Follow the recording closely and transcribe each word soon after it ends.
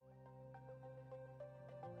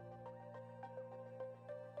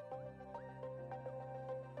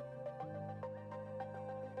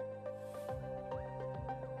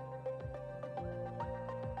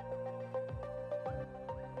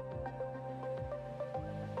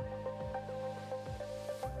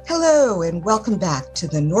Hello, and welcome back to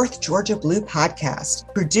the North Georgia Blue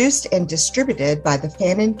Podcast, produced and distributed by the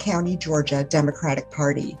Fannin County, Georgia Democratic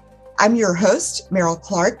Party. I'm your host, Merrill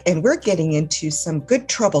Clark, and we're getting into some good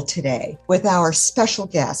trouble today with our special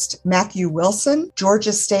guest, Matthew Wilson,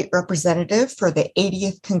 Georgia State Representative for the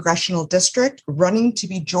 80th Congressional District, running to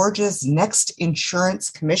be Georgia's next insurance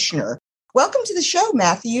commissioner. Welcome to the show,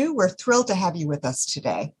 Matthew. We're thrilled to have you with us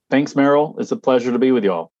today. Thanks, Merrill. It's a pleasure to be with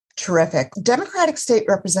you all. Terrific. Democratic State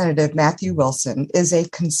Representative Matthew Wilson is a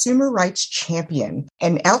consumer rights champion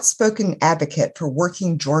and outspoken advocate for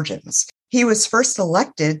working Georgians. He was first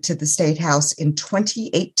elected to the State House in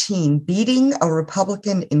 2018, beating a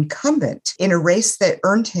Republican incumbent in a race that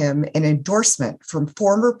earned him an endorsement from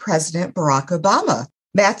former President Barack Obama.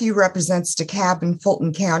 Matthew represents DeKalb and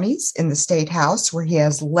Fulton counties in the State House, where he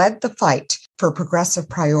has led the fight for progressive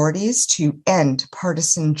priorities to end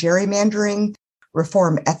partisan gerrymandering,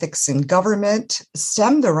 reform ethics in government,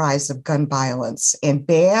 stem the rise of gun violence, and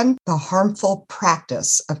ban the harmful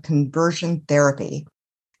practice of conversion therapy.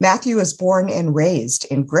 Matthew was born and raised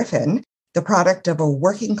in Griffin, the product of a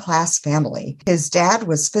working-class family. His dad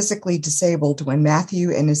was physically disabled when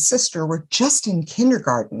Matthew and his sister were just in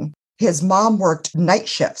kindergarten. His mom worked night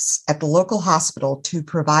shifts at the local hospital to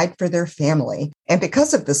provide for their family. And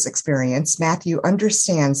because of this experience, Matthew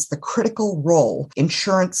understands the critical role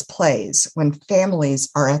insurance plays when families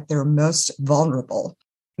are at their most vulnerable.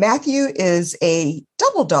 Matthew is a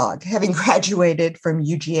double dog, having graduated from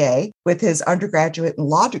UGA with his undergraduate and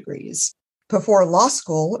law degrees. Before law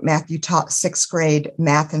school, Matthew taught sixth grade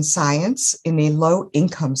math and science in a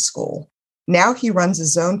low-income school. Now he runs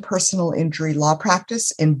his own personal injury law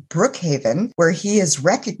practice in Brookhaven, where he is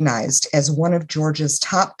recognized as one of Georgia's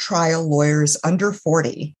top trial lawyers under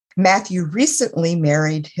 40. Matthew recently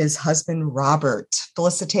married his husband, Robert.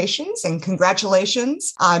 Felicitations and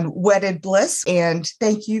congratulations on wedded bliss, and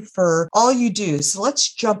thank you for all you do. So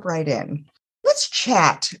let's jump right in. Let's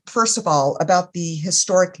chat, first of all, about the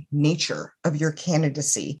historic nature of your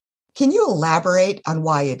candidacy. Can you elaborate on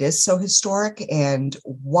why it is so historic and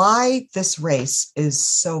why this race is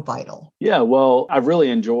so vital? Yeah, well, I've really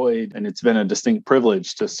enjoyed, and it's been a distinct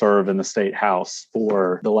privilege to serve in the State House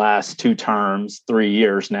for the last 2 terms, 3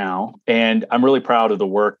 years now. And I'm really proud of the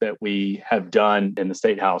work that we have done in the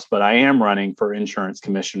State House. But I am running for insurance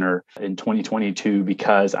commissioner in 2022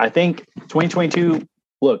 because I think 2022,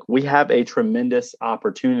 look, we have a tremendous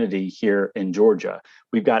opportunity here in Georgia.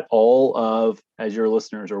 We've got all of, as your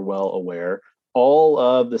listeners are well aware, all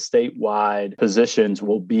of the statewide positions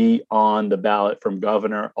will be on the ballot from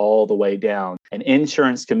governor all the way down. An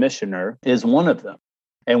insurance commissioner is one of them.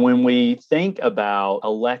 And when we think about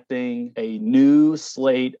electing a new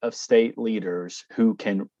slate of state leaders who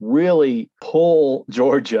can really pull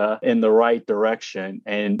Georgia in the right direction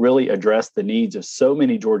and really address the needs of so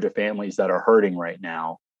many Georgia families that are hurting right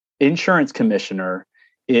now, insurance commissioner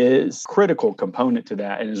is a critical component to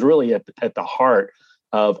that and is really at the heart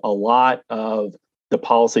of a lot of the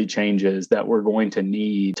policy changes that we're going to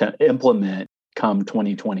need to implement come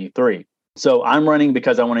 2023. So I'm running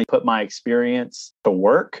because I want to put my experience to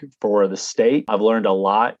work for the state. I've learned a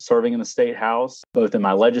lot serving in the State House, both in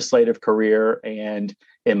my legislative career and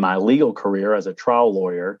in my legal career as a trial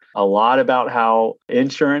lawyer, a lot about how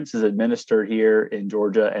insurance is administered here in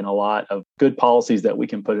Georgia and a lot of good policies that we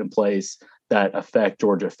can put in place that affect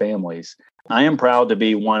Georgia families. I am proud to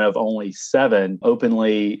be one of only 7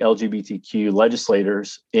 openly LGBTQ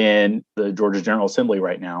legislators in the Georgia General Assembly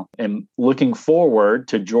right now, and looking forward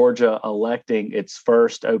to Georgia electing its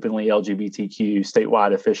first openly LGBTQ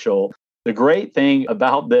statewide official. The great thing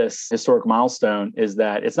about this historic milestone is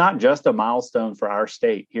that it's not just a milestone for our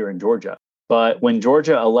state here in Georgia, but when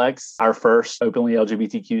Georgia elects our first openly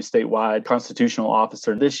LGBTQ statewide constitutional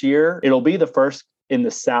officer this year, it'll be the first in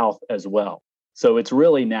the South as well. So it's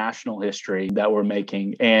really national history that we're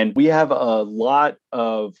making. And we have a lot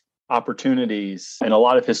of opportunities and a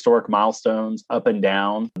lot of historic milestones up and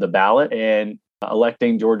down the ballot. And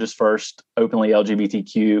electing Georgia's first openly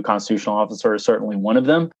LGBTQ constitutional officer is certainly one of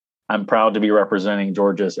them. I'm proud to be representing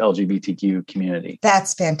Georgia's LGBTQ community.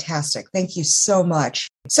 That's fantastic. Thank you so much.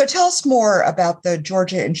 So tell us more about the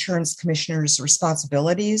Georgia Insurance Commissioner's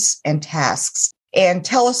responsibilities and tasks. And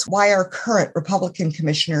tell us why our current Republican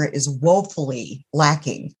commissioner is woefully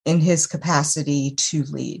lacking in his capacity to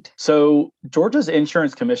lead. So Georgia's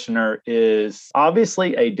insurance commissioner is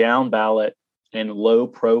obviously a down ballot and low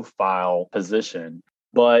profile position.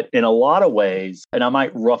 But in a lot of ways, and I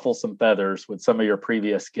might ruffle some feathers with some of your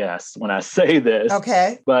previous guests when I say this,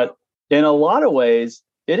 okay, but in a lot of ways,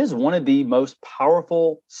 it is one of the most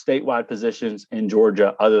powerful statewide positions in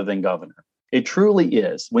Georgia other than governor. It truly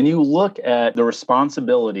is. When you look at the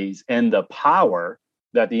responsibilities and the power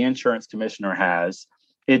that the insurance commissioner has,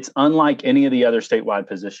 it's unlike any of the other statewide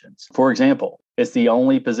positions. For example, it's the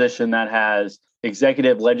only position that has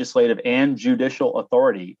executive, legislative, and judicial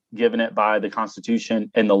authority given it by the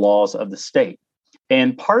Constitution and the laws of the state.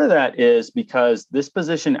 And part of that is because this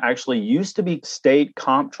position actually used to be State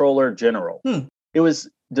Comptroller General. It was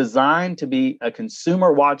designed to be a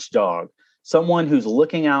consumer watchdog, someone who's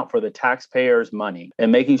looking out for the taxpayers' money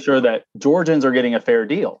and making sure that Georgians are getting a fair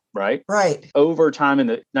deal, right? Right. Over time in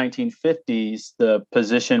the 1950s, the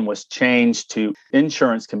position was changed to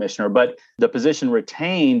insurance commissioner, but the position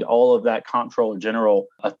retained all of that comptroller general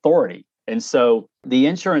authority. And so the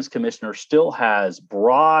insurance commissioner still has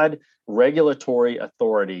broad regulatory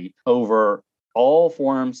authority over all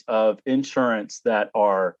forms of insurance that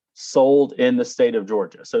are sold in the state of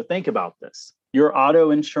Georgia. So think about this. Your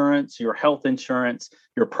auto insurance, your health insurance,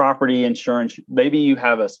 your property insurance, maybe you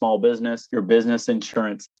have a small business, your business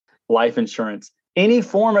insurance, life insurance, any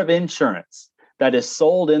form of insurance that is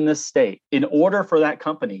sold in this state, in order for that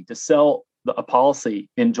company to sell a policy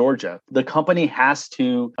in Georgia, the company has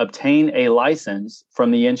to obtain a license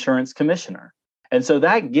from the insurance commissioner. And so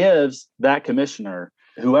that gives that commissioner,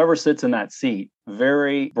 whoever sits in that seat,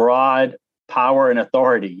 very broad power and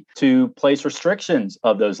authority to place restrictions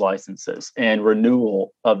of those licenses and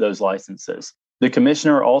renewal of those licenses. The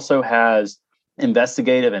commissioner also has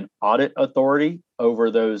investigative and audit authority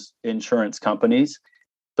over those insurance companies.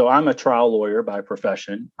 So I'm a trial lawyer by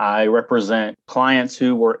profession. I represent clients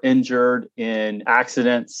who were injured in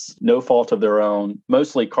accidents, no fault of their own,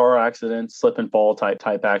 mostly car accidents, slip and fall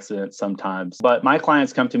type accidents sometimes. But my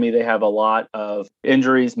clients come to me, they have a lot of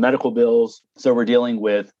injuries, medical bills. So we're dealing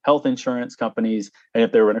with health insurance companies. And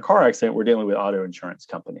if they were in a car accident, we're dealing with auto insurance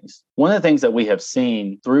companies. One of the things that we have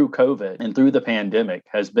seen through COVID and through the pandemic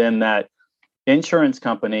has been that insurance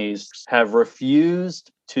companies have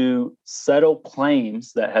refused to settle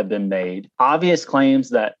claims that have been made, obvious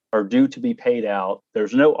claims that are due to be paid out.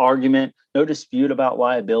 There's no argument, no dispute about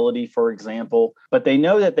liability, for example, but they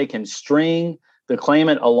know that they can string the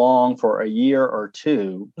claimant along for a year or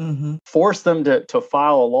two, force them to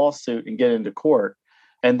file a lawsuit and get into court,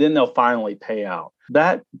 and then they'll finally pay out.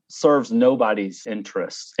 That serves nobody's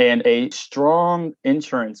interests. And a strong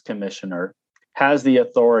insurance commissioner has the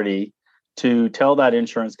authority to tell that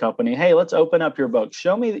insurance company, hey, let's open up your book.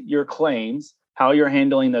 Show me your claims, how you're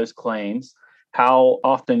handling those claims, how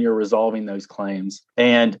often you're resolving those claims.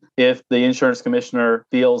 And if the insurance commissioner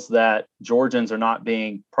feels that Georgians are not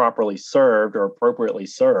being properly served or appropriately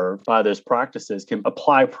served by those practices, can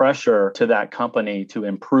apply pressure to that company to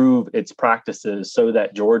improve its practices so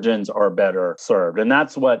that Georgians are better served. And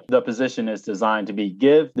that's what the position is designed to be.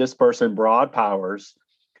 Give this person broad powers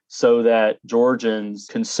so that Georgians,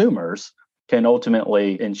 consumers, can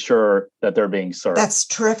ultimately ensure that they're being served. That's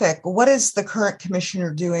terrific. What is the current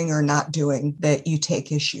commissioner doing or not doing that you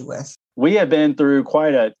take issue with? We have been through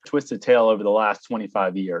quite a twisted tale over the last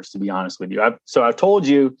 25 years, to be honest with you. I've told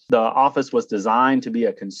you the office was designed to be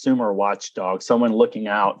a consumer watchdog, someone looking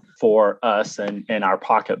out for us and our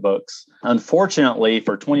pocketbooks. Unfortunately,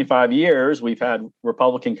 for 25 years, we've had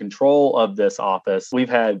Republican control of this office. We've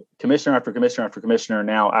had commissioner after commissioner after commissioner,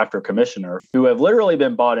 now after commissioner, who have literally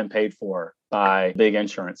been bought and paid for by big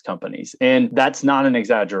insurance companies. And that's not an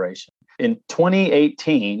exaggeration. In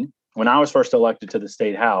 2018, when I was first elected to the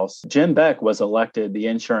state house, Jim Beck was elected the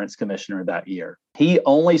insurance commissioner that year. He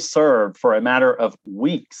only served for a matter of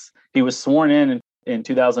weeks. He was sworn in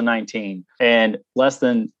 2019, and less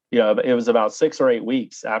than, it was about 6 or 8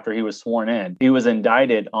 weeks after he was sworn in, he was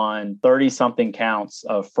indicted on 30-something counts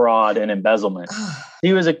of fraud and embezzlement.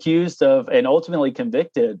 He was accused of and ultimately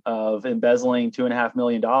convicted of embezzling $2.5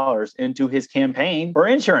 million into his campaign for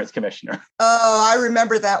insurance commissioner. Oh, I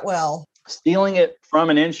remember that well. Stealing it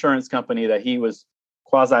from an insurance company that he was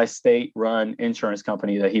quasi-state run insurance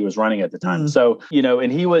company that he was running at the time. So,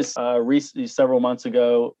 and he was recently, several months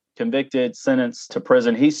ago, convicted, sentenced to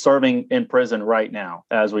prison. He's serving in prison right now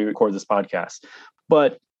as we record this podcast.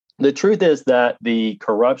 But the truth is that the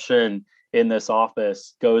corruption in this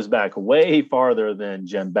office goes back way farther than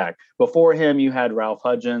Jim Beck. Before him, you had Ralph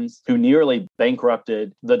Hudgens, who nearly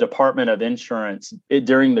bankrupted the Department of Insurance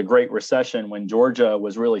during the Great Recession when Georgia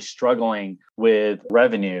was really struggling with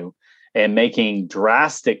revenue and making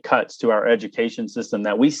drastic cuts to our education system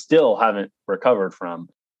that we still haven't recovered from.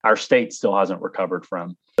 Our state still hasn't recovered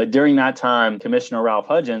from. But during that time, Commissioner Ralph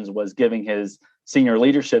Hudgens was giving his senior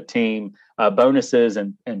leadership team bonuses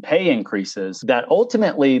and pay increases that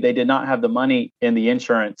ultimately they did not have the money in the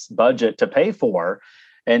insurance budget to pay for.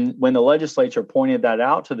 And when the legislature pointed that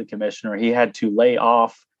out to the commissioner, he had to lay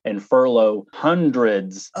off and furlough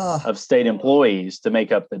hundreds of state employees to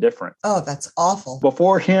make up the difference. Oh, that's awful.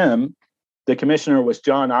 Before him, the commissioner was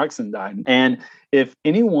John Oxendine. And if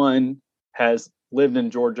anyone has lived in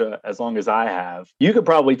Georgia as long as I have, you could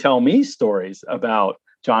probably tell me stories about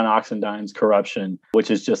John Oxendine's corruption,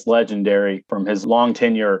 which is just legendary from his long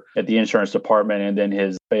tenure at the insurance department and then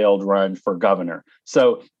his failed run for governor.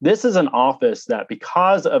 So this is an office that,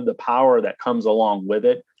 because of the power that comes along with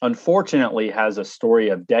it, unfortunately has a story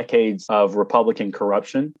of decades of Republican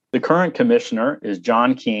corruption. The current commissioner is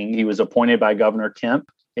John King. He was appointed by Governor Kemp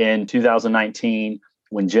in 2019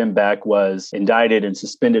 when Jim Beck was indicted and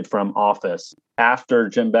suspended from office. After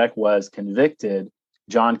Jim Beck was convicted,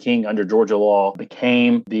 John King, under Georgia law,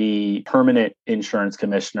 became the permanent insurance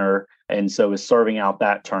commissioner and so is serving out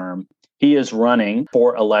that term. He is running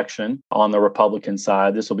for election on the Republican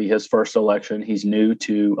side. This will be his first election. He's new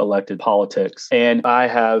to elected politics. And I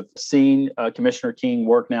have seen Commissioner King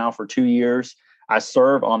work now for 2 years. I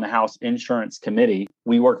serve on the House Insurance Committee.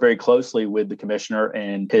 We work very closely with the commissioner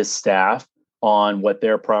and his staff on what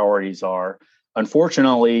their priorities are.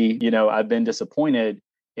 Unfortunately, I've been disappointed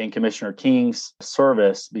in Commissioner King's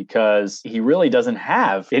service because he really doesn't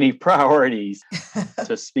have any priorities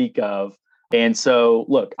to speak of. And so,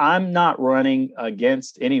 look, I'm not running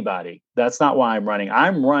against anybody. That's not why I'm running.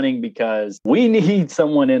 I'm running because we need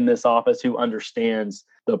someone in this office who understands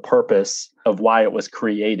the purpose of why it was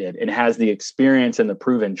created and has the experience and the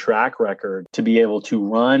proven track record to be able to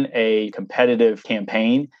run a competitive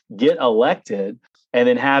campaign, get elected, and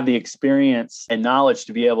then have the experience and knowledge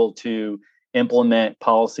to be able to implement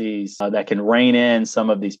policies that can rein in some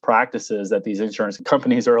of these practices that these insurance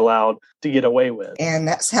companies are allowed to get away with. And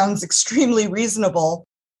that sounds extremely reasonable.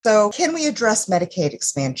 So can we address Medicaid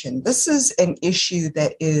expansion? This is an issue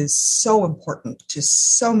that is so important to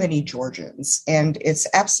so many Georgians, and it's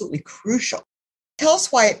absolutely crucial. Tell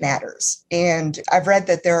us why it matters. And I've read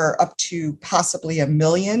that there are up to possibly 1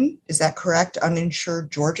 million, is that correct,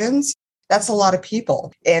 uninsured Georgians? That's a lot of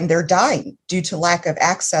people, and they're dying due to lack of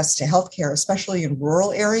access to healthcare, especially in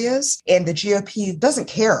rural areas. And the GOP doesn't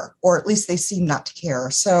care, or at least they seem not to care.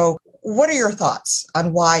 So what are your thoughts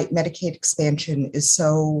on why Medicaid expansion is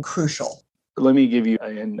so crucial? Let me give you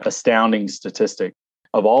an astounding statistic.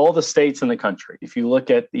 Of all the states in the country, if you look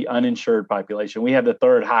at the uninsured population, we have the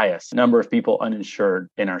third highest number of people uninsured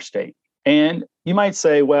in our state. And you might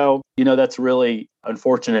say, well, that's really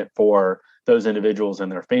unfortunate for those individuals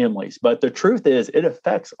and their families. But the truth is, it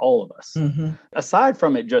affects all of us. Mm-hmm. Aside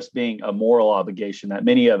from it just being a moral obligation that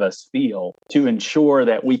many of us feel to ensure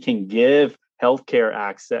that we can give healthcare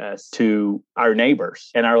access to our neighbors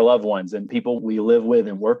and our loved ones and people we live with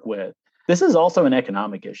and work with, this is also an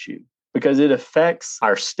economic issue because it affects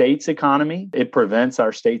our state's economy. It prevents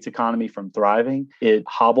our state's economy from thriving. It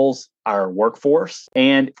hobbles our workforce.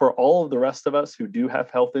 And for all of the rest of us who do have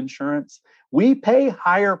health insurance, we pay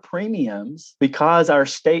higher premiums because our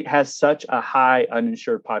state has such a high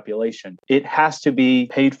uninsured population. It has to be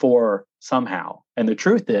paid for somehow. And the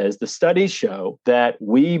truth is, the studies show that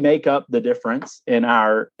we make up the difference in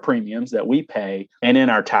our premiums that we pay and in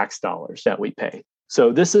our tax dollars that we pay.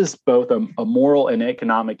 So this is both a moral and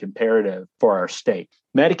economic imperative for our state.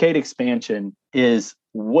 Medicaid expansion is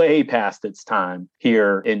way past its time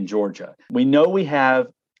here in Georgia. We know we have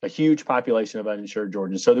a huge population of uninsured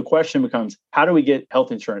Georgians. So the question becomes, how do we get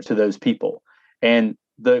health insurance to those people? And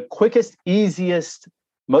the quickest, easiest,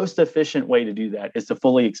 most efficient way to do that is to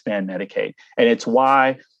fully expand Medicaid. And it's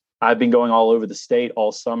why I've been going all over the state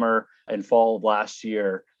all summer and fall of last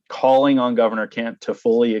year, calling on Governor Kemp to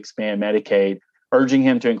fully expand Medicaid, urging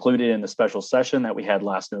him to include it in the special session that we had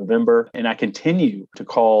last November. And I continue to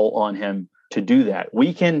call on him to do that.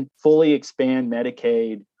 We can fully expand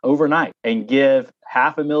Medicaid overnight and give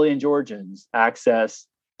 500,000 Georgians access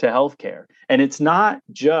to healthcare. And it's not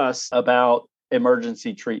just about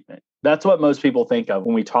emergency treatment. That's what most people think of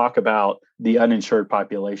when we talk about the uninsured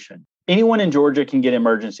population. Anyone in Georgia can get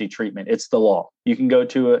emergency treatment. It's the law. You can go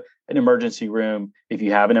to an emergency room if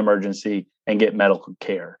you have an emergency and get medical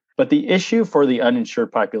care. But the issue for the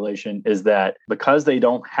uninsured population is that because they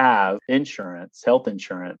don't have insurance, health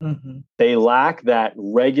insurance, they lack that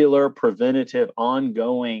regular, preventative,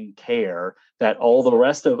 ongoing care that all the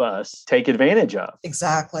rest of us take advantage of.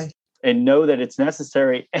 Exactly. And know that it's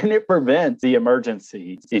necessary, and it prevents the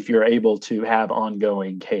emergency if you're able to have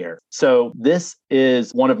ongoing care. So this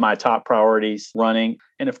is one of my top priorities running.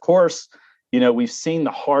 And of course, we've seen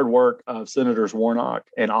the hard work of Senators Warnock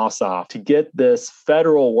and Ossoff to get this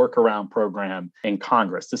federal workaround program in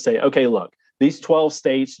Congress to say, okay, look, these 12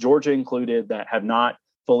 states, Georgia included, that have not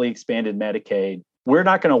fully expanded Medicaid, we're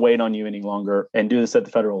not going to wait on you any longer and do this at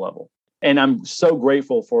the federal level. And I'm so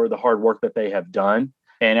grateful for the hard work that they have done.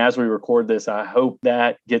 And as we record this, I hope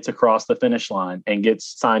that gets across the finish line and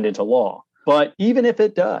gets signed into law. But even if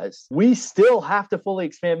it does, we still have to fully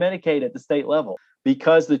expand Medicaid at the state level,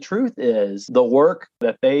 because the truth is the work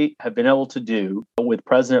that they have been able to do with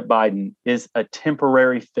President Biden is a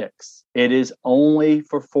temporary fix. It is only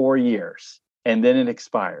for 4 years and then it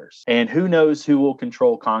expires. And who knows who will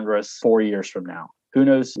control Congress 4 years from now? Who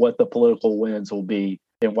knows what the political winds will be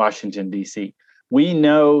in Washington, D.C. We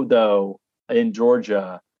know, though, in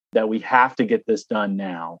Georgia that we have to get this done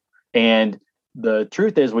now. And the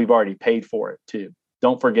truth is we've already paid for it, too.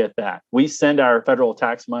 Don't forget that. We send our federal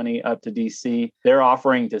tax money up to D.C. They're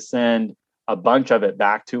offering to send a bunch of it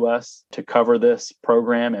back to us to cover this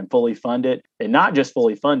program and fully fund it. And not just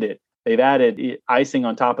fully fund it, they've added icing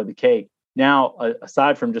on top of the cake. Now,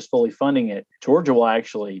 aside from just fully funding it, Georgia will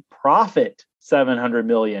actually profit $700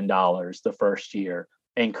 million the first year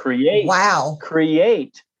and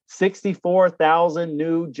create 64,000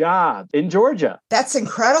 new jobs in Georgia. That's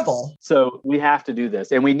incredible. So we have to do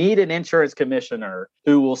this. And we need an insurance commissioner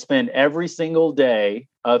who will spend every single day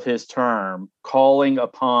of his term calling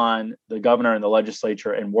upon the governor and the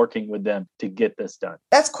legislature and working with them to get this done.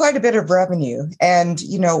 That's quite a bit of revenue. And,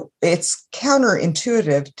 it's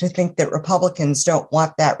counterintuitive to think that Republicans don't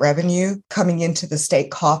want that revenue coming into the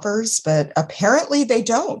state coffers, but apparently they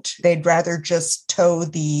don't. They'd rather just toe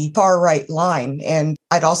the far right line. And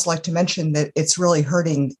I'd also like to mention that it's really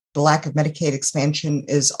hurting. The lack of Medicaid expansion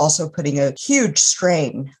is also putting a huge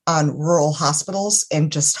strain on rural hospitals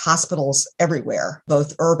and just hospitals everywhere,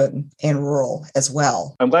 both urban and rural as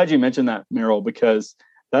well. I'm glad you mentioned that, Meryl, because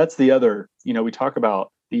that's the other, we talk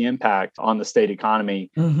about the impact on the state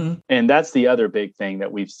economy. Mm-hmm. And that's the other big thing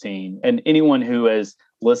that we've seen. And anyone who has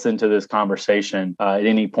listened to this conversation at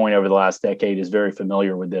any point over the last decade is very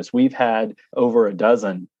familiar with this. We've had over a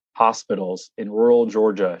dozen hospitals in rural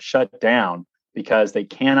Georgia shut down because they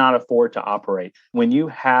cannot afford to operate. When you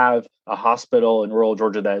have a hospital in rural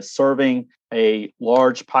Georgia that is serving a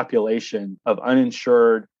large population of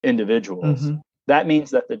uninsured individuals, mm-hmm. that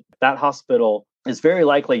means that that hospital is very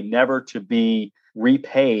likely never to be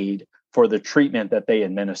repaid for the treatment that they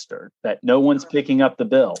administered, that no one's picking up the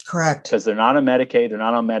bill. Correct. Because they're not on Medicaid, they're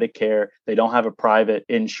not on Medicare, they don't have a private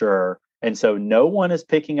insurer. And so no one is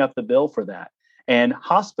picking up the bill for that. And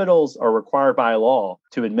hospitals are required by law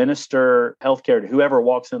to administer healthcare to whoever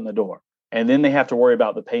walks in the door. And then they have to worry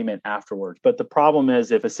about the payment afterwards. But the problem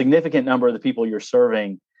is if a significant number of the people you're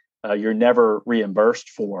serving, you're never reimbursed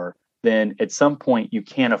for, then at some point you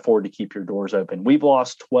can't afford to keep your doors open. We've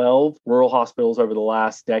lost 12 rural hospitals over the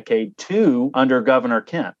last decade, 2 under Governor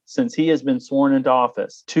Kemp. Since he has been sworn into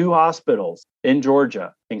office, 2 hospitals in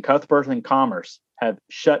Georgia, in Cuthbert and Commerce, have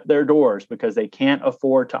shut their doors because they can't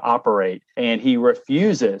afford to operate. And he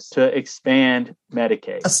refuses to expand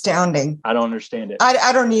Medicaid. Astounding. I don't understand it.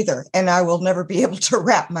 I don't either. And I will never be able to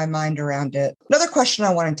wrap my mind around it. Another question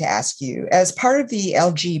I wanted to ask you, as part of the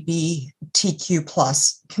LGBTQ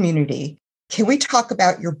plus community, can we talk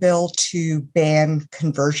about your bill to ban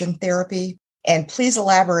conversion therapy? And please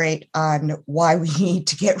elaborate on why we need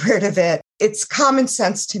to get rid of it. It's common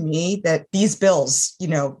sense to me that these bills,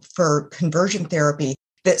 for conversion therapy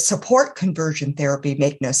that support conversion therapy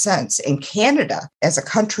make no sense. And Canada, as a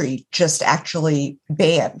country, just actually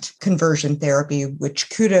banned conversion therapy, which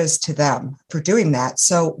kudos to them for doing that.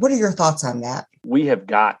 So what are your thoughts on that? We have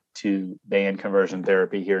got to ban conversion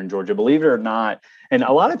therapy here in Georgia, believe it or not. And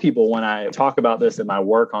a lot of people, when I talk about this in my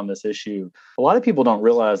work on this issue, a lot of people don't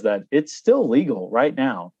realize that it's still legal right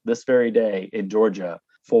now, this very day in Georgia,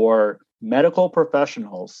 for medical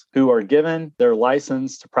professionals who are given their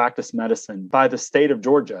license to practice medicine by the state of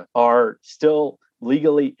Georgia are still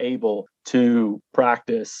legally able to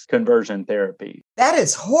practice conversion therapy. That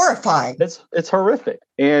is horrifying. It's horrific.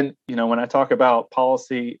 And, when I talk about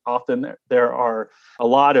policy, often there are a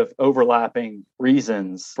lot of overlapping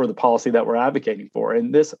reasons for the policy that we're advocating for.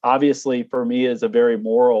 And this obviously for me is a very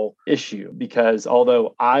moral issue because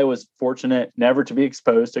although I was fortunate never to be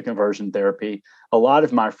exposed to conversion therapy, a lot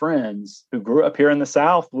of my friends who grew up here in the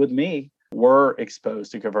South with me were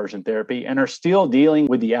exposed to conversion therapy and are still dealing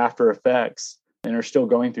with the after effects and are still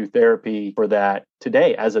going through therapy for that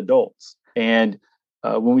today as adults. And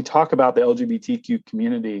when we talk about the LGBTQ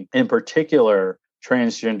community, in particular,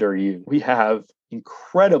 transgender youth, we have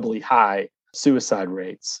incredibly high suicide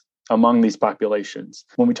rates among these populations.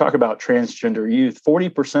 When we talk about transgender youth,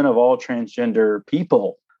 40% of all transgender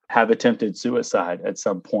people have attempted suicide at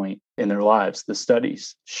some point in their lives, the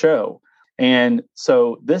studies show. And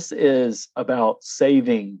so this is about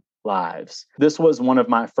saving lives. This was one of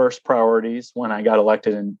my first priorities when I got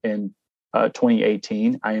elected in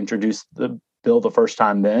 2018. I introduced the bill the first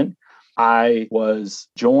time then. I was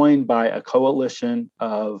joined by a coalition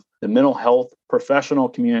of the mental health professional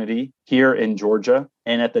community here in Georgia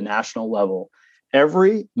and at the national level.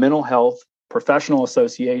 Every mental health professional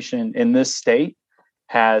association in this state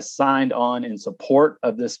has signed on in support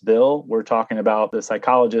of this bill. We're talking about the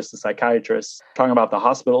psychologists, the psychiatrists, talking about the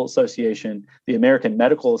Hospital Association, the American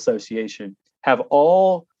Medical Association, have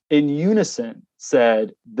all in unison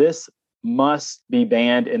said this must be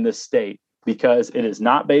banned in this state because it is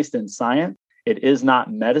not based in science, it is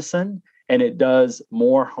not medicine, and it does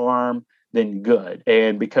more harm than good.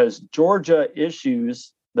 And because Georgia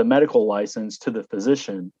issues the medical license to the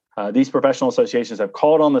physician, these professional associations have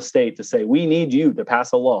called on the state to say, we need you to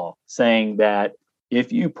pass a law saying that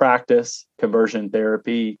if you practice conversion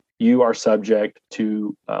therapy, you are subject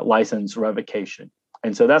to license revocation.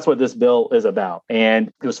 And so that's what this bill is about.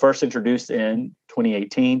 And it was first introduced in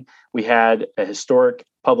 2018. We had a historic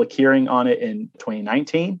public hearing on it in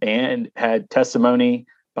 2019 and had testimony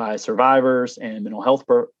by survivors and mental health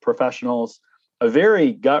professionals. A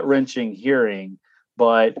very gut-wrenching hearing,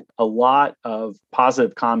 but a lot of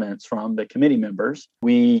positive comments from the committee members.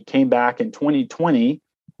 We came back in 2020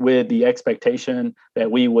 with the expectation that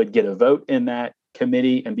we would get a vote in that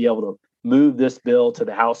committee and be able to move this bill to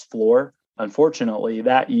the House floor. Unfortunately,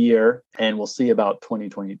 that year, and we'll see about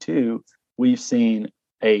 2022, we've seen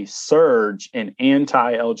a surge in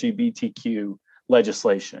anti-LGBTQ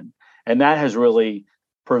legislation. And that has really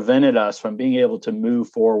prevented us from being able to move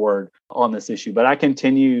forward on this issue. But I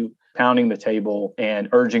continue pounding the table and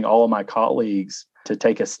urging all of my colleagues to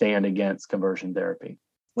take a stand against conversion therapy.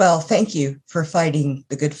 Well, thank you for fighting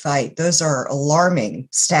the good fight. Those are alarming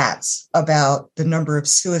stats about the number of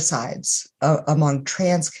suicides among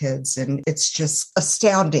trans kids. And it's just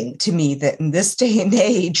astounding to me that in this day and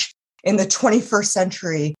age, in the 21st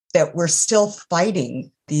century, that we're still fighting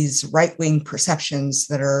these right-wing perceptions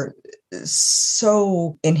that are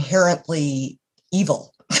so inherently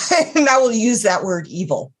evil. And I will use that word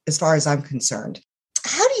evil as far as I'm concerned.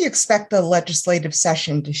 How do you expect the legislative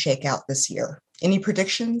session to shake out this year? Any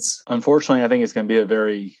predictions? Unfortunately, I think it's going to be a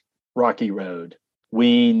very rocky road.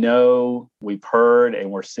 We know, we've heard, and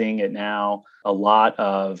we're seeing it now, a lot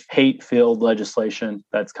of hate-filled legislation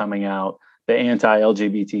that's coming out, the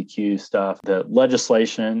anti-LGBTQ stuff, the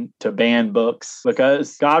legislation to ban books,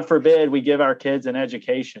 because God forbid we give our kids an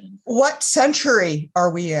education. What century are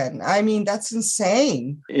we in? I mean, that's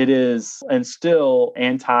insane. It is, and still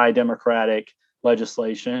anti-democratic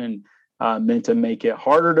legislation meant to make it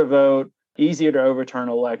harder to vote, easier to overturn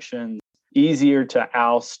elections, easier to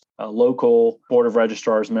oust local Board of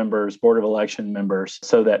Registrars members, Board of Election members,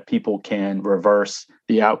 so that people can reverse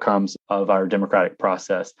the outcomes of our democratic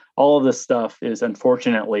process. All of this stuff is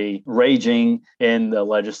unfortunately raging in the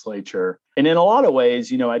legislature. And in a lot of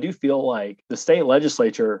ways, I do feel like the state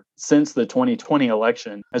legislature since the 2020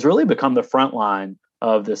 election has really become the front line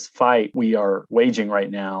of this fight we are waging right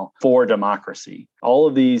now for democracy. All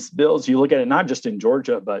of these bills, you look at it not just in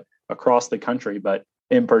Georgia, but across the country, but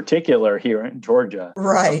in particular here in Georgia.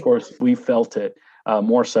 Right. Of course, we felt it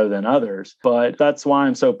more so than others. But that's why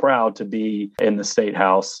I'm so proud to be in the State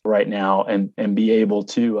House right now and be able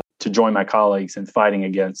to join my colleagues in fighting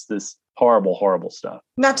against this horrible, horrible stuff.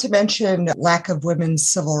 Not to mention lack of women's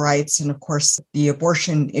civil rights and, of course, the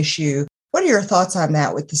abortion issue. What are your thoughts on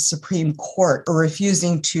that with the Supreme Court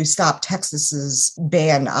refusing to stop Texas's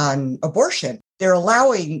ban on abortion? They're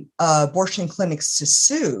allowing abortion clinics to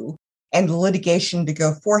sue and the litigation to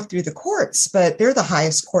go forth through the courts, but they're the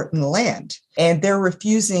highest court in the land. And they're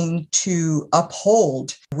refusing to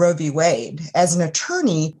uphold Roe v. Wade. As an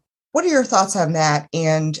attorney, what are your thoughts on that?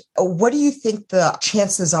 And what do you think the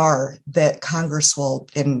chances are that Congress will,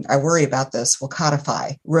 and I worry about this, will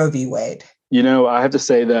codify Roe v. Wade? I have to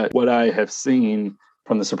say that what I have seen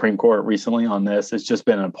from the Supreme Court recently on this has just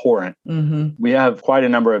been abhorrent. Mm-hmm. We have quite a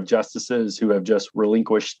number of justices who have just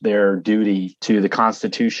relinquished their duty to the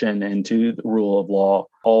Constitution and to the rule of law,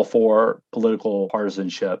 all for political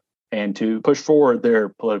partisanship and to push forward their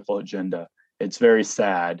political agenda. It's very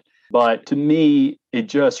sad. But to me, it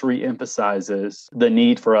just reemphasizes the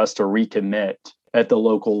need for us to recommit at the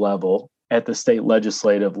local level, at the state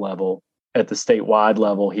legislative level, at the statewide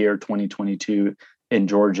level here, 2022 in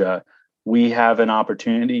Georgia. We have an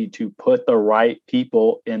opportunity to put the right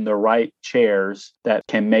people in the right chairs that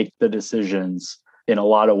can make the decisions in a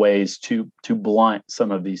lot of ways to blunt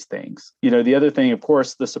some of these things. The other thing, of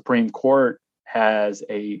course, the Supreme Court has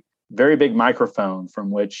a very big microphone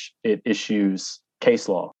from which it issues case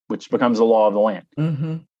law, which becomes the law of the land.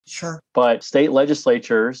 Mm-hmm. Sure. But state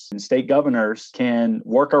legislatures and state governors can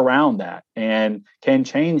work around that and can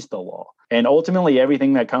change the law. And ultimately,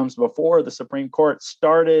 everything that comes before the Supreme Court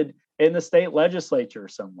started in the state legislature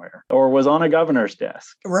somewhere or was on a governor's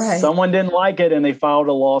desk. Right. Someone didn't like it and they filed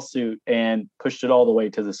a lawsuit and pushed it all the way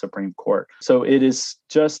to the Supreme Court. So it is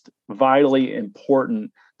just vitally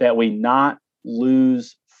important that we not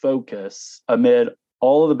lose focus amid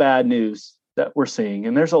all of the bad news that we're seeing.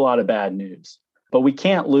 And there's a lot of bad news, but we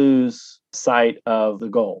can't lose sight of the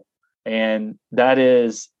goal. And that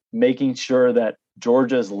is making sure that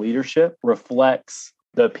Georgia's leadership reflects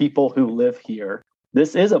the people who live here.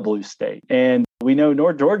 This is a blue state, and we know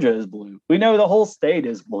North Georgia is blue. We know the whole state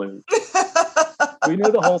is blue. We know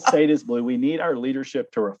the whole state is blue. We need our leadership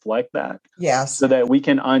to reflect that. Yes. So that we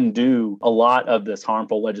can undo a lot of this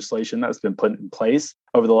harmful legislation that's been put in place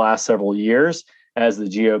over the last several years as the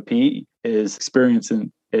GOP is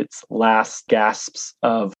experiencing its last gasps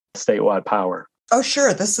of statewide power. Oh,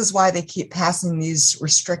 sure. This is why they keep passing these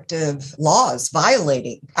restrictive laws,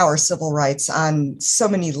 violating our civil rights on so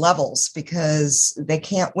many levels, because they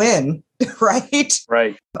can't win, right?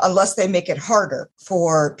 Right. Unless they make it harder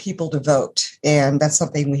for people to vote. And that's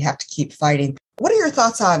something we have to keep fighting. What are your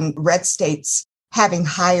thoughts on red states having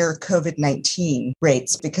higher COVID-19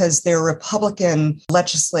 rates because their Republican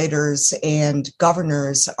legislators and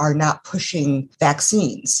governors are not pushing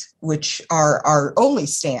vaccines, which are our only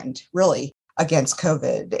stand, really, against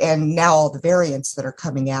COVID, and now all the variants that are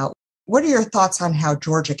coming out? What are your thoughts on how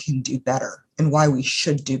Georgia can do better and why we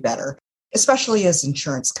should do better, especially as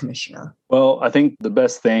insurance commissioner? Well, I think the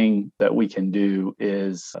best thing that we can do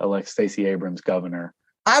is elect Stacey Abrams governor.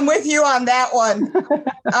 I'm with you on that one.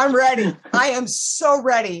 I'm ready. I am so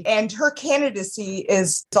ready. And her candidacy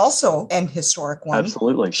is also an historic one.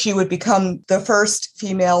 Absolutely. She would become the first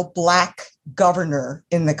female Black governor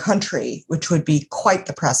in the country, which would be quite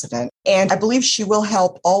the precedent. And I believe she will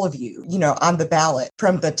help all of you, on the ballot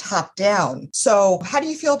from the top down. So how do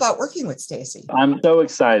you feel about working with Stacey? I'm so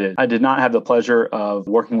excited. I did not have the pleasure of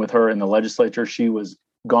working with her in the legislature. She was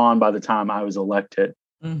gone by the time I was elected.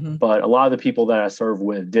 Mm-hmm. But a lot of the people that I served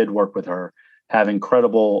with did work with her, have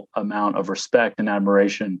incredible amount of respect and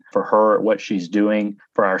admiration for her, what she's doing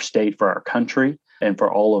for our state, for our country, and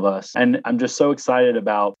for all of us. And I'm just so excited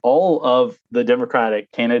about all of the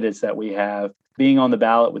Democratic candidates that we have. Being on the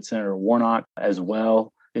ballot with Senator Warnock as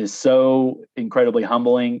well is so incredibly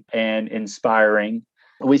humbling and inspiring.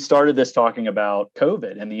 We started this talking about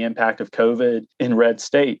COVID and the impact of COVID in red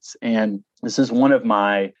states. And this is one of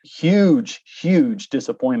my huge, huge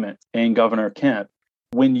disappointments in Governor Kemp.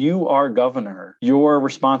 When you are governor, your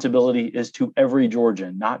responsibility is to every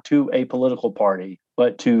Georgian, not to a political party,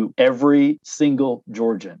 but to every single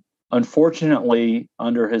Georgian. Unfortunately,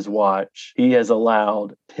 under his watch, he has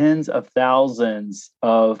allowed tens of thousands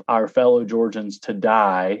of our fellow Georgians to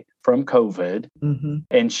die from COVID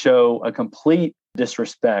and show a complete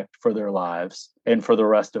disrespect for their lives and for the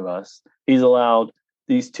rest of us. He's allowed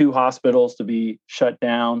these 2 hospitals to be shut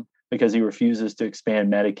down because he refuses to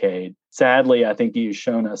expand Medicaid. Sadly, I think he has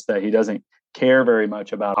shown us that he doesn't care very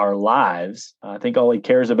much about our lives. I think all he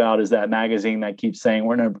cares about is that magazine that keeps saying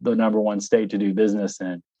we're the number 1 state to do business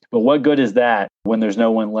in. But what good is that when there's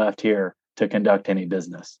no one left here to conduct any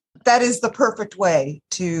business? That is the perfect way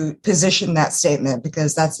to position that statement,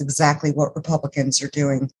 because that's exactly what Republicans are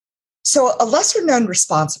doing. So a lesser known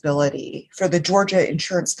responsibility for the Georgia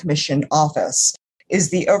Insurance Commission office is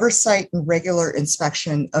the oversight and regular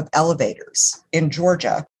inspection of elevators in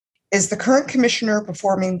Georgia. Is the current commissioner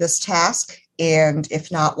performing this task? And if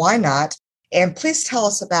not, why not? And please tell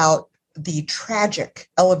us about the tragic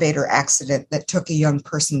elevator accident that took a young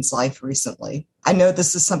person's life recently. I know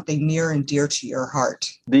this is something near and dear to your heart.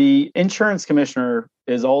 The insurance commissioner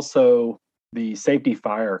is also the safety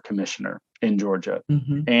fire commissioner in Georgia.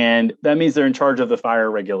 And that means they're in charge of the fire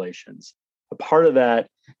regulations. A part of that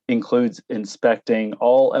includes inspecting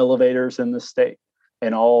all elevators in the state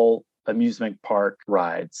and all amusement park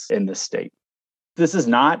rides in the state. This is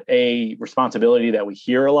not a responsibility that we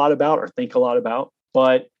hear a lot about or think a lot about,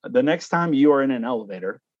 but the next time you are in an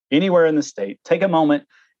elevator anywhere in the state, take a moment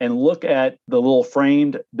and look at the little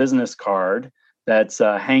framed business card that's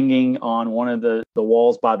hanging on one of the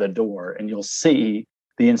walls by the door, and you'll see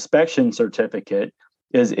the inspection certificate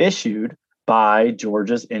is issued by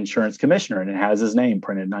Georgia's insurance commissioner, and it has his name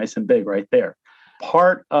printed nice and big right there.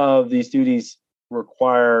 Part of these duties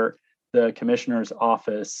require the commissioner's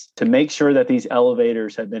office to make sure that these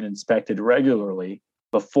elevators have been inspected regularly.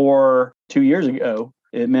 Before 2 years ago,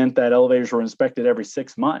 it meant that elevators were inspected every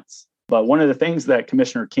 6 months. But one of the things that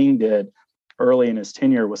Commissioner King did early in his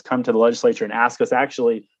tenure was come to the legislature and ask us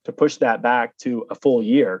actually to push that back to a full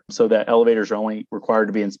year so that elevators are only required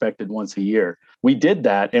to be inspected once a year. We did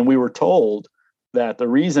that, and we were told that the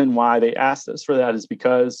reason why they asked us for that is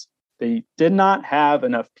because they did not have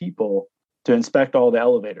enough people to inspect all the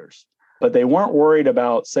elevators, but they weren't worried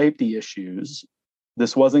about safety issues.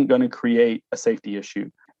 This wasn't going to create a safety issue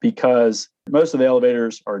because most of the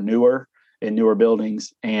elevators are newer in newer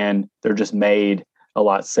buildings and they're just made a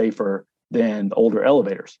lot safer than the older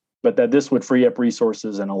elevators. But that this would free up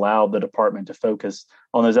resources and allow the department to focus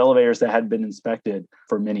on those elevators that had been inspected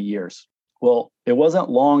for many years. Well, it wasn't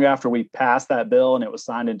long after we passed that bill and it was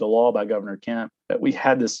signed into law by Governor Kemp that we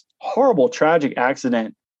had this horrible, tragic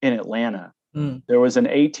accident in Atlanta. There was an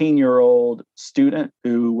 18-year-old student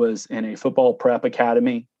who was in a football prep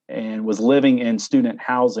academy and was living in student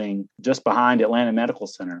housing just behind Atlanta Medical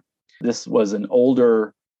Center. This was an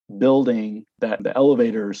older building that the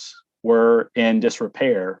elevators were in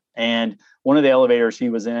disrepair. And one of the elevators he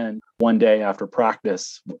was in one day after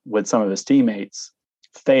practice with some of his teammates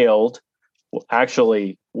failed,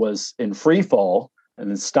 actually was in free fall and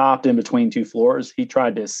then stopped in between two floors. He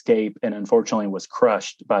tried to escape and unfortunately was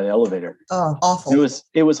crushed by the elevator. Oh, awful.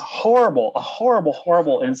 It was horrible, a horrible,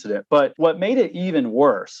 horrible incident. But what made it even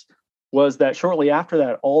worse was that shortly after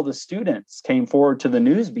that, all the students came forward to the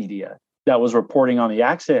news media that was reporting on the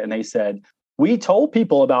accident. And they said, we told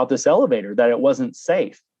people about this elevator that it wasn't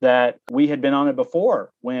safe, that we had been on it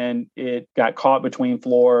before when it got caught between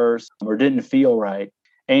floors or didn't feel right.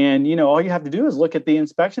 And, all you have to do is look at the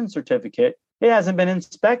inspection certificate. It hasn't been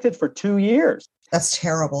inspected for 2 years. That's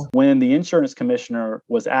terrible. When the insurance commissioner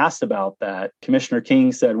was asked about that, Commissioner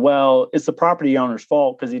King said, well, it's the property owner's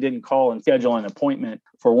fault because he didn't call and schedule an appointment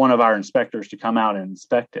for one of our inspectors to come out and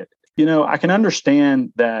inspect it. I can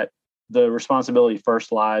understand that the responsibility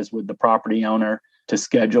first lies with the property owner to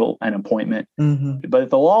schedule an appointment. Mm-hmm. But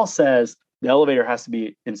the law says the elevator has to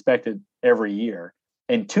be inspected every year.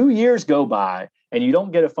 And 2 years go by and you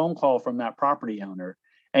don't get a phone call from that property owner.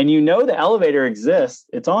 And the elevator exists.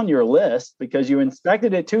 It's on your list because you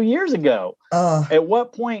inspected it 2 years ago. At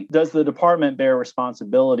what point does the department bear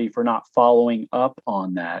responsibility for not following up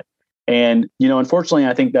on that? And, unfortunately,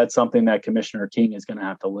 I think that's something that Commissioner King is going to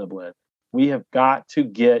have to live with. We have got to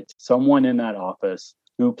get someone in that office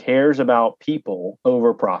who cares about people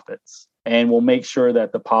over profits and will make sure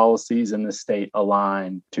that the policies in the state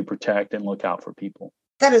align to protect and look out for people.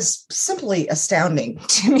 That is simply astounding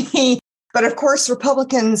to me. But of course,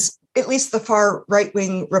 Republicans, at least the far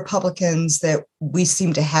right-wing Republicans that we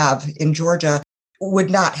seem to have in Georgia, would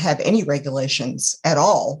not have any regulations at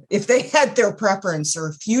all if they had their preference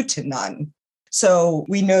or few to none. So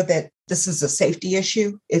we know that this is a safety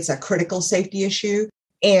issue. It's a critical safety issue.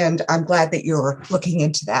 And I'm glad that you're looking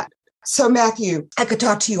into that. So Matthew, I could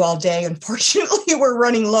talk to you all day. Unfortunately, we're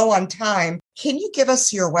running low on time. Can you give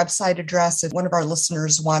us your website address if one of our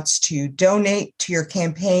listeners wants to donate to your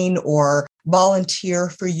campaign or volunteer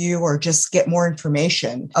for you or just get more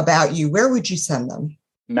information about you? Where would you send them?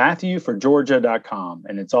 MatthewForGeorgia.com.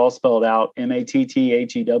 And it's all spelled out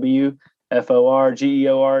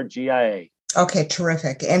MatthewForGeorgia. Okay,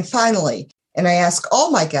 terrific. And finally, and I ask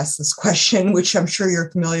all my guests this question, which I'm sure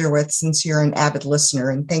you're familiar with since you're an avid listener,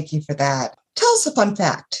 and thank you for that. Tell us a fun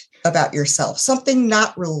fact about yourself, something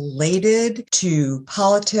not related to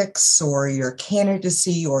politics or your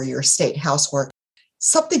candidacy or your state housework,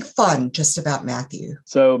 something fun just about Matthew.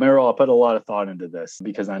 So, Meryl, I put a lot of thought into this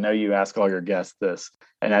because I know you ask all your guests this.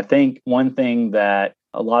 And I think one thing that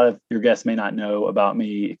a lot of your guests may not know about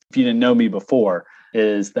me, if you didn't know me before,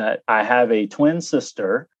 is that I have a twin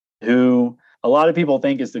sister who a lot of people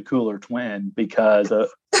think is the cooler twin because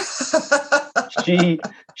she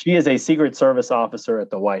is a Secret Service officer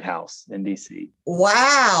at the White House in D.C.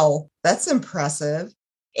 Wow, that's impressive.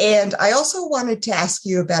 And I also wanted to ask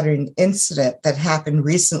you about an incident that happened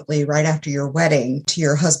recently right after your wedding to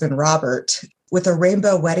your husband, Robert, with a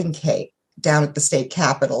rainbow wedding cake down at the state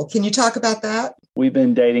capitol. Can you talk about that? We've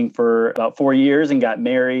been dating for about 4 years and got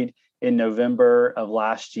married in November of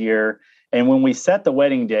last year. And when we set the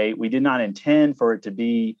wedding date, we did not intend for it to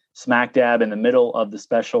be smack dab in the middle of the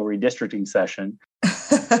special redistricting session.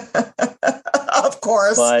 Of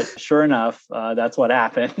course. But sure enough, that's what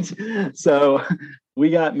happened. So we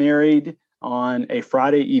got married on a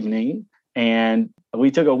Friday evening and we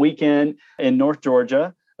took a weekend in North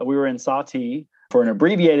Georgia. We were in Sati for an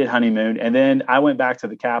abbreviated honeymoon. And then I went back to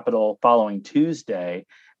the Capitol following Tuesday.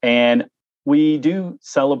 And we do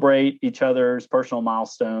celebrate each other's personal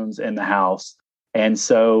milestones in the house. And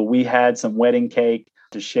so we had some wedding cake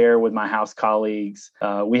to share with my house colleagues.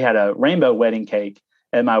 We had a rainbow wedding cake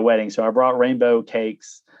at my wedding. So I brought rainbow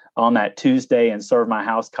cakes on that Tuesday and served my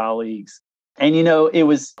house colleagues. And, it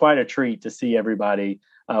was quite a treat to see everybody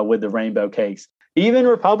with the rainbow cakes. Even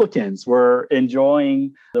Republicans were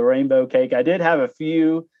enjoying the rainbow cake. I did have a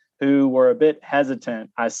few who were a bit hesitant,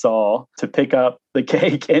 I saw, to pick up the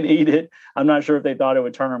cake and eat it. I'm not sure if they thought it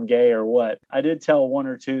would turn them gay or what. I did tell one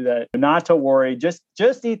or two that not to worry, just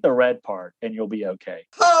eat the red part and you'll be okay.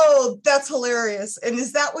 Oh, that's hilarious. And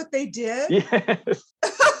is that what they did? Yes.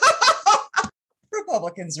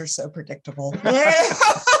 Republicans are so predictable.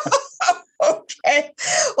 Okay.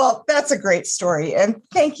 Well, that's a great story. And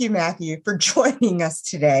thank you, Matthew, for joining us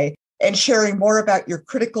today and sharing more about your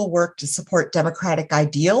critical work to support democratic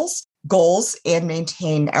ideals, goals, and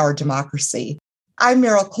maintain our democracy. I'm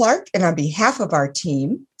Meryl Clark, and on behalf of our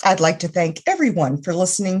team, I'd like to thank everyone for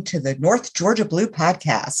listening to the North Georgia Blue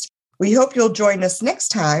podcast. We hope you'll join us next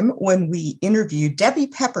time when we interview Debbie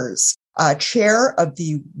Peppers, chair of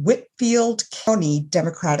the Whitfield County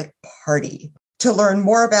Democratic Party. To learn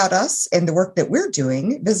more about us and the work that we're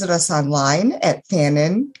doing, visit us online at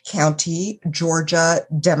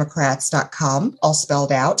FannonCountyGeorgiaDemocrats.com, all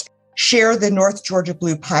spelled out. Share the North Georgia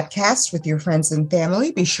Blue podcast with your friends and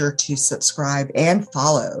family. Be sure to subscribe and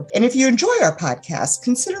follow. And if you enjoy our podcast,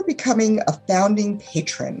 consider becoming a founding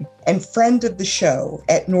patron and friend of the show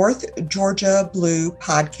at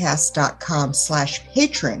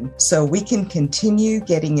NorthGeorgiaBluePodcast.com/patron so we can continue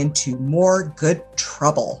getting into more good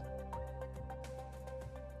trouble.